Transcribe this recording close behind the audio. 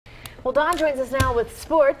Well, Dawn joins us now with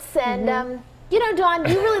sports, and you know, Dawn,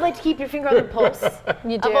 you really like to keep your finger on the pulse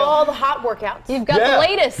You do. of all the hot workouts. You've got the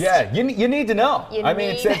latest. Yeah, you need to know. I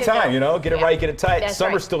mean, it's that time, you know, get it right, get it tight. That's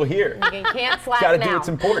Summer's right. still here. You can't slack Got to now. do what's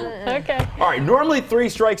important. Okay. All right, normally 3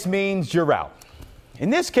 strikes means you're out. In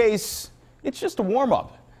this case, it's just a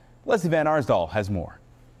warm-up. Lesley Van Arsdall has more.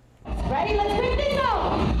 Ready? Let's bring this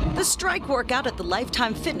on. The strike workout at the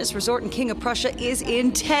Lifetime Fitness Resort in King of Prussia is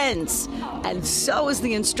intense, and so is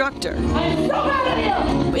the instructor. I'm so proud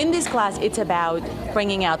of you. In this class, it's about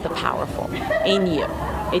bringing out the powerful in you.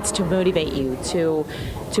 It's to motivate you, to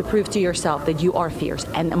prove to yourself that you are fierce,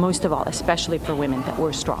 and most of all, especially for women, that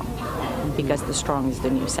we're strong, because the strong is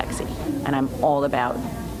the new sexy, and I'm all about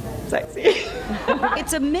sexy.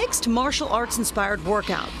 It's a mixed martial arts inspired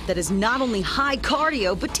workout that is not only high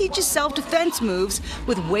cardio but teaches self-defense moves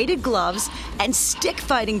with weighted gloves and stick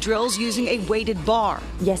fighting drills using a weighted bar.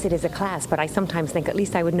 Yes, it is a class, but I sometimes think at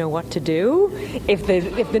least I would know what to do if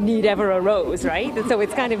the need ever arose, right? And so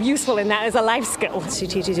it's kind of useful in that as a life skill. She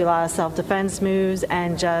teaches you a lot of self-defense moves,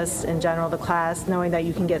 and just in general the class, knowing that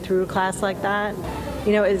you can get through a class like that,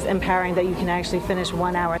 you know, is empowering that you can actually finish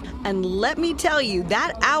 1 hour. And let me tell you,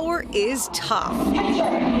 that hour is tough.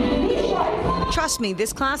 Trust me,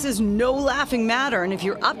 this class is no laughing matter, and if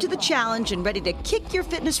you're up to the challenge and ready to kick your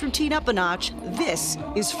fitness routine up a notch, this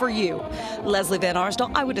is for you. Lesley Van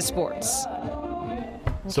Arsdall, Eyewitness Sports.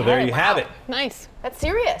 So there you have it. Nice. That's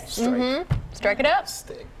serious. Strike it up.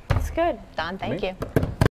 Stick. That's good. Don, thank you.